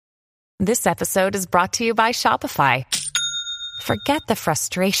This episode is brought to you by Shopify. Forget the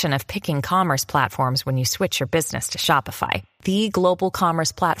frustration of picking commerce platforms when you switch your business to Shopify, the global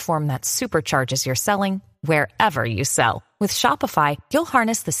commerce platform that supercharges your selling wherever you sell. With Shopify, you'll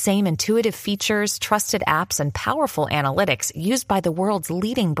harness the same intuitive features, trusted apps, and powerful analytics used by the world's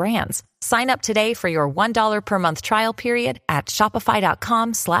leading brands. Sign up today for your $1 per month trial period at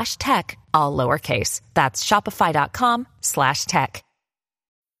shopify.com/tech, all lowercase. That's shopify.com/tech.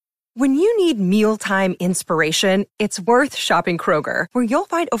 When you need mealtime inspiration, it's worth shopping Kroger, where you'll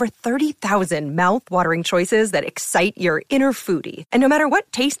find over 30,000 mouth-watering choices that excite your inner foodie. And no matter what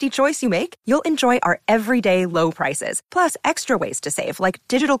tasty choice you make, you'll enjoy our everyday low prices, plus extra ways to save, like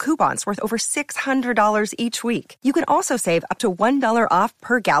digital coupons worth over $600 each week. You can also save up to $1 off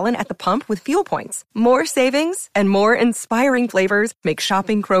per gallon at the pump with fuel points. More savings and more inspiring flavors make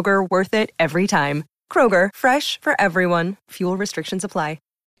shopping Kroger worth it every time. Kroger, fresh for everyone. Fuel restrictions apply.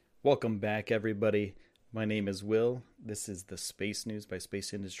 Welcome back, everybody. My name is Will. This is the Space News by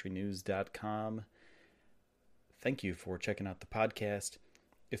spaceindustrynews.com. Thank you for checking out the podcast.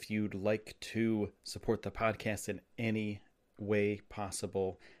 If you'd like to support the podcast in any way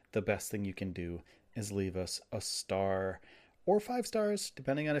possible, the best thing you can do is leave us a star or 5 stars,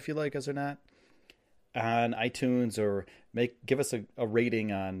 depending on if you like us or not, on iTunes, or give us a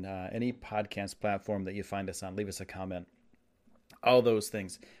rating on any podcast platform that you find us on. Leave us a comment. All those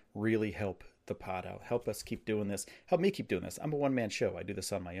things really help the pod out. Help us keep doing this. Help me keep doing this. I'm a one-man show. I do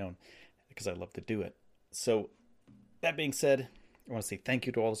this on my own because I love to do it. So that being said, I want to say thank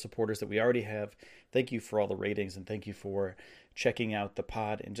you to all the supporters that we already have. Thank you for all the ratings, and thank you for checking out the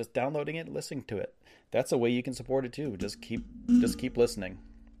pod and just downloading it and listening to it. That's a way you can support it too. Just keep listening.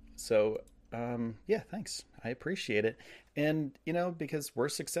 So yeah, thanks. I appreciate it. And because we're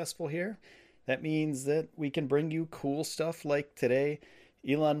successful here, that means that we can bring you cool stuff like today.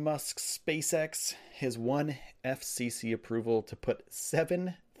 Elon Musk's SpaceX has won FCC approval to put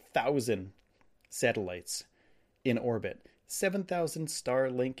 7,000 satellites in orbit. 7,000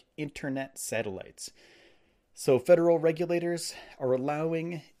 Starlink internet satellites. So federal regulators are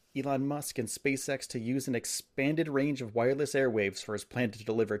allowing Elon Musk and SpaceX to use an expanded range of wireless airwaves for his plan to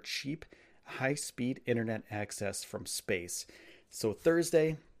deliver cheap, high-speed internet access from space. So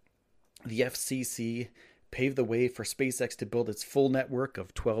Thursday, the FCC paved the way for SpaceX to build its full network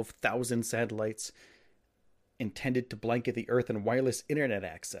of 12,000 satellites intended to blanket the Earth in wireless internet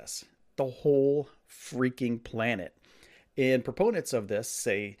access. The whole freaking planet. And proponents of this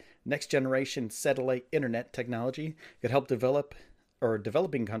say next generation satellite internet technology could help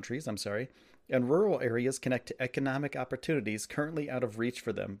developing countries, and rural areas connect to economic opportunities currently out of reach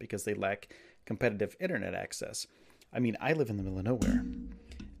for them because they lack competitive internet access. I mean, I live in the middle of nowhere,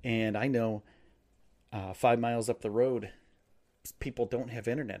 and I know 5 miles up the road, people don't have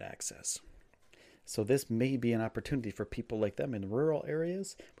internet access. So this may be an opportunity for people like them in rural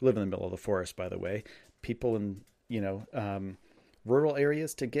areas. We live in the middle of the forest, by the way. People in, rural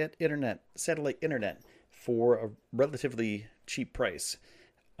areas to get internet, satellite internet, for a relatively cheap price.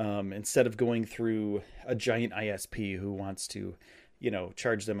 Instead of going through a giant ISP who wants to,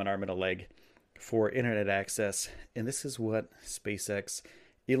 charge them an arm and a leg for internet access. And this is what SpaceX,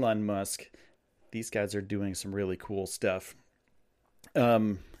 Elon Musk, these guys are doing some really cool stuff.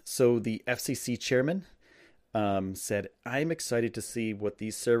 So the FCC chairman said, "I'm excited to see what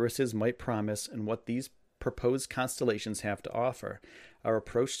these services might promise and what these proposed constellations have to offer. Our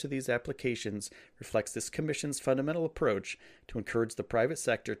approach to these applications reflects this commission's fundamental approach to encourage the private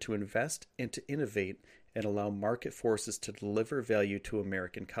sector to invest and to innovate and allow market forces to deliver value to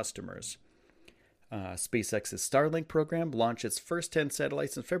American customers." SpaceX's Starlink program launched its first 10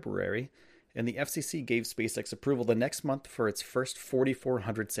 satellites in February, and the FCC gave SpaceX approval the next month for its first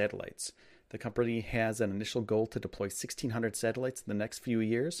 4,400 satellites. The company has an initial goal to deploy 1,600 satellites in the next few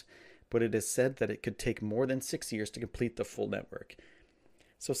years, but it is said that it could take more than 6 years to complete the full network.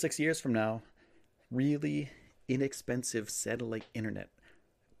 So 6 years from now, really inexpensive satellite internet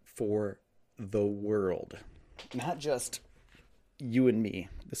for the world. Not just you and me.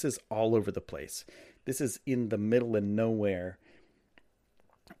 This is all over the place. This is in the middle of nowhere.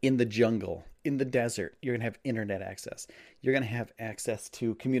 In the jungle, in the desert, you're going to have internet access. You're going to have access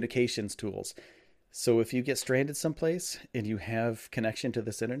to communications tools. So if you get stranded someplace and you have connection to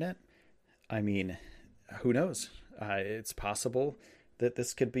this internet, I mean, who knows? It's possible that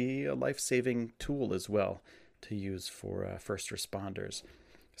this could be a life-saving tool as well to use for first responders.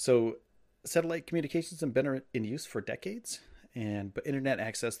 So satellite communications have been in use for decades, but internet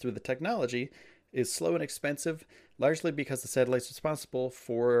access through the technology is slow and expensive, largely because the satellite's responsible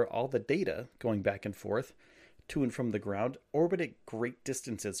for all the data going back and forth to and from the ground orbit at great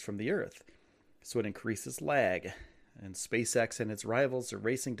distances from the Earth, so it increases lag. And SpaceX and its rivals are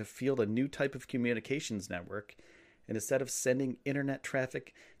racing to field a new type of communications network, and instead of sending internet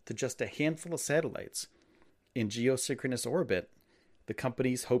traffic to just a handful of satellites in geosynchronous orbit, the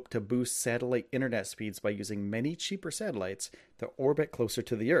companies hope to boost satellite internet speeds by using many cheaper satellites that orbit closer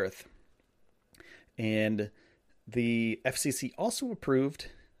to the Earth. And the FCC also approved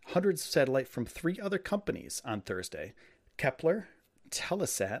hundreds of satellites from 3 other companies on Thursday: Kepler,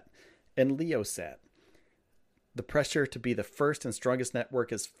 Telesat, and LeoSat. The pressure to be the first and strongest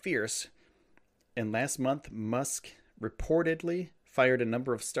network is fierce, and last month Musk reportedly fired a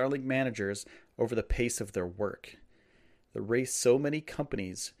number of Starlink managers over the pace of their work. The race so many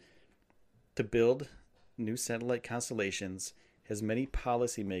companies to build new satellite constellations has many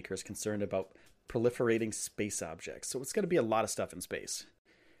policymakers concerned about proliferating space objects. So it's going to be a lot of stuff in space.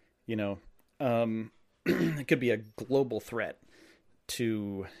 It could be a global threat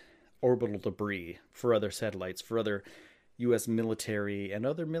to orbital debris for other satellites, for other U.S. military and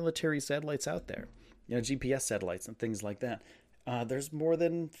other military satellites out there. GPS satellites and things like that. There's more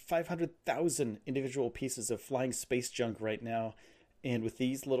than 500,000 individual pieces of flying space junk right now. And with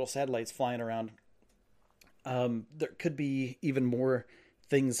these little satellites flying around, there could be even more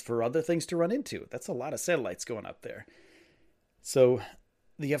things for other things to run into. That's a lot of satellites going up there. So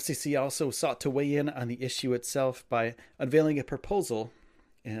the FCC also sought to weigh in on the issue itself by unveiling a proposal.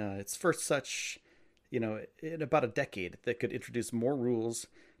 It's first such, in about a decade, that could introduce more rules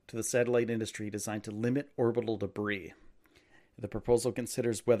to the satellite industry designed to limit orbital debris. The proposal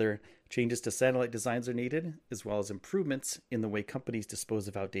considers whether changes to satellite designs are needed, as well as improvements in the way companies dispose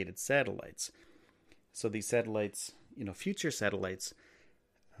of outdated satellites. So these satellites, future satellites,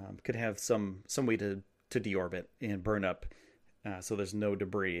 could have some way to deorbit and burn up, so there's no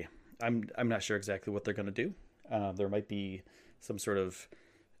debris. I'm not sure exactly what they're going to do. There might be some sort of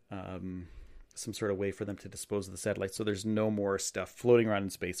way for them to dispose of the satellites, so there's no more stuff floating around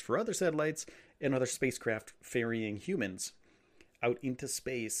in space for other satellites and other spacecraft ferrying humans out into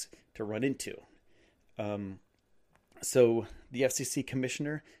space to run into. So the FCC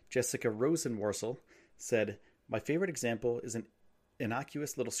commissioner, Jessica Rosenworcel, said, "My favorite example is an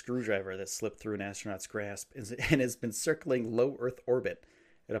innocuous little screwdriver that slipped through an astronaut's grasp and has been circling low Earth orbit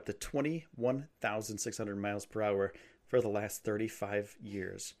at up to 21,600 miles per hour for the last 35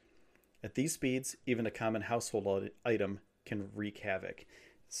 years. At these speeds, even a common household item can wreak havoc."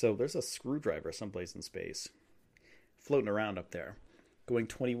 So there's a screwdriver someplace in space floating around up there, going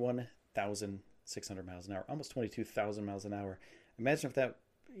 21,600 miles an hour, almost 22,000 miles an hour. Imagine if that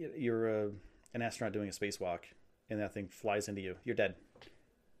you're an astronaut doing a spacewalk and that thing flies into you. You're dead.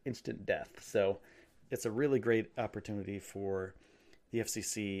 Instant death. So it's a really great opportunity for the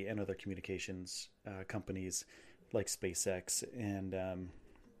FCC and other communications companies like SpaceX and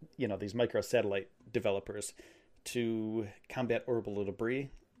these microsatellite developers to combat orbital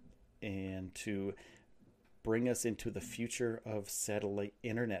debris and to bring us into the future of satellite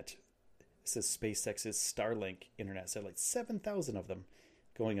internet. This is SpaceX's Starlink internet satellites, 7,000 of them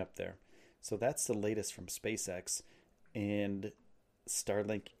going up there. So that's the latest from SpaceX and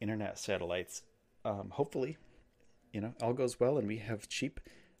Starlink internet satellites. Hopefully, all goes well and we have cheap,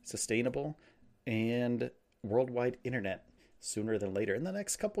 sustainable, and worldwide internet sooner than later. In the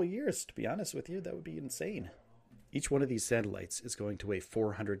next couple of years, to be honest with you, that would be insane. Each one of these satellites is going to weigh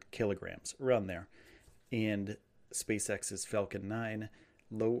 400 kilograms, around there. And SpaceX's Falcon 9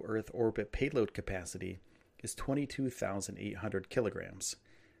 low Earth orbit payload capacity is 22,800 kilograms.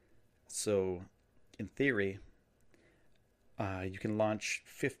 So, in theory, you can launch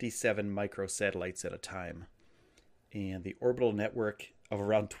 57 microsatellites at a time. And the orbital network of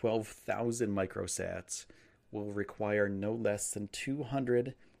around 12,000 microsats will require no less than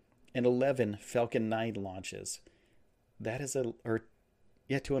 211 Falcon 9 launches. That is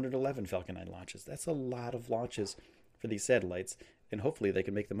 211 Falcon 9 launches. That's a lot of launches for these satellites, and hopefully they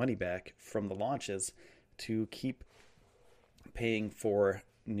can make the money back from the launches to keep paying for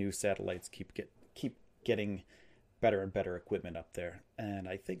new satellites, keep getting better and better equipment up there. And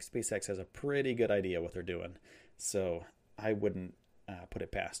I think SpaceX has a pretty good idea what they're doing, so I wouldn't put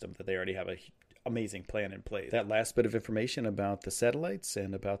it past them that they already have a amazing plan in place. That last bit of information about the satellites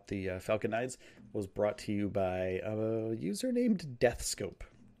and about the Falcon 9s was brought to you by a user named Deathscope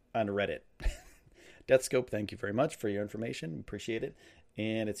on Reddit. Deathscope, thank you very much for your information. Appreciate it.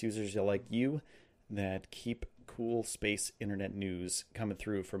 And it's users like you that keep cool space internet news coming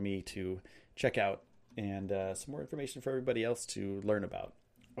through for me to check out, and some more information for everybody else to learn about.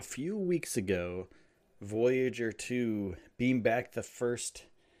 A few weeks ago, Voyager 2 beamed back the first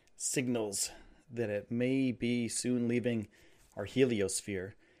signals that it may be soon leaving our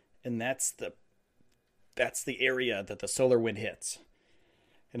heliosphere, and that's the area that the solar wind hits.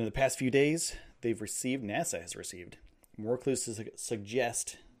 And in the past few days, NASA has received more clues to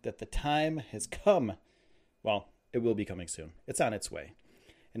suggest that the time has come. Well, it will be coming soon. It's on its way.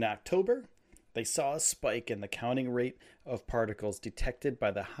 In October, they saw a spike in the counting rate of particles detected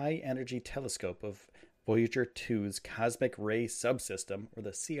by the High Energy Telescope of Voyager 2's Cosmic Ray Subsystem, or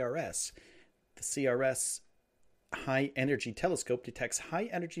the CRS. The CRS High Energy Telescope detects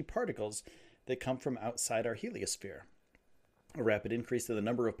high-energy particles that come from outside our heliosphere. A rapid increase in the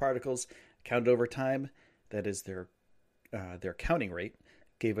number of particles counted over time, that is their counting rate,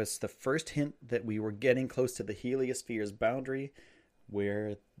 gave us the first hint that we were getting close to the heliosphere's boundary,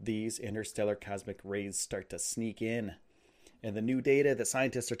 where these interstellar cosmic rays start to sneak in. And the new data that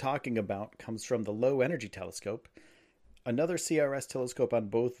scientists are talking about comes from the Low Energy Telescope, another CRS telescope on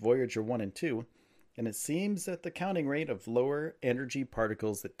both Voyager 1 and 2, and it seems that the counting rate of lower energy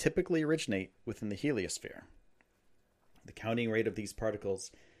particles that typically originate within the heliosphere. The counting rate of these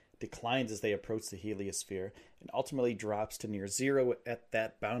particles declines as they approach the heliosphere and ultimately drops to near zero at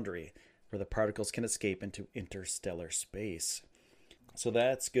that boundary, where the particles can escape into interstellar space. So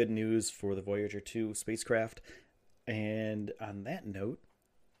that's good news for the Voyager 2 spacecraft. And on that note,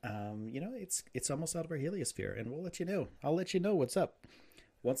 it's almost out of our heliosphere, and we'll let you know. I'll let you know what's up.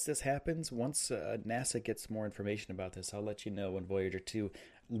 Once this happens, once NASA gets more information about this, I'll let you know when Voyager 2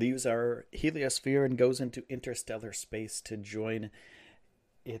 leaves our heliosphere and goes into interstellar space to join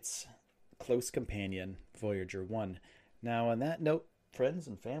its close companion, Voyager 1. Now, on that note, friends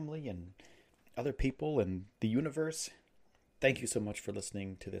and family and other people and the universe, thank you so much for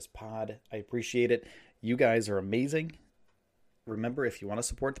listening to this pod. I appreciate it. You guys are amazing. Remember, if you want to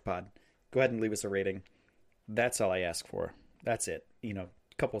support the pod, go ahead and leave us a rating. That's all I ask for. That's it. A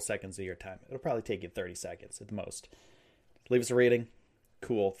couple seconds of your time. It'll probably take you 30 seconds at the most. Leave us a rating.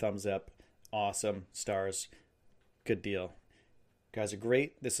 Cool. Thumbs up. Awesome. Stars. Good deal. You guys are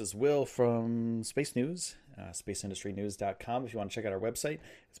great. This is Will from Space News, spaceindustrynews.com. If you want to check out our website,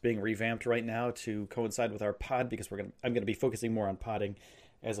 it's being revamped right now to coincide with our pod, because I'm going to be focusing more on podding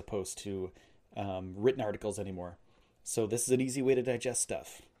as opposed to written articles anymore. So this is an easy way to digest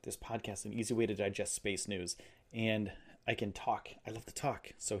stuff. This podcast is an easy way to digest space news. And I can talk. I love to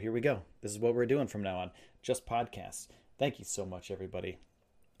talk. So here we go. This is what we're doing from now on. Just podcasts. Thank you so much, everybody.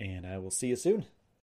 And I will see you soon.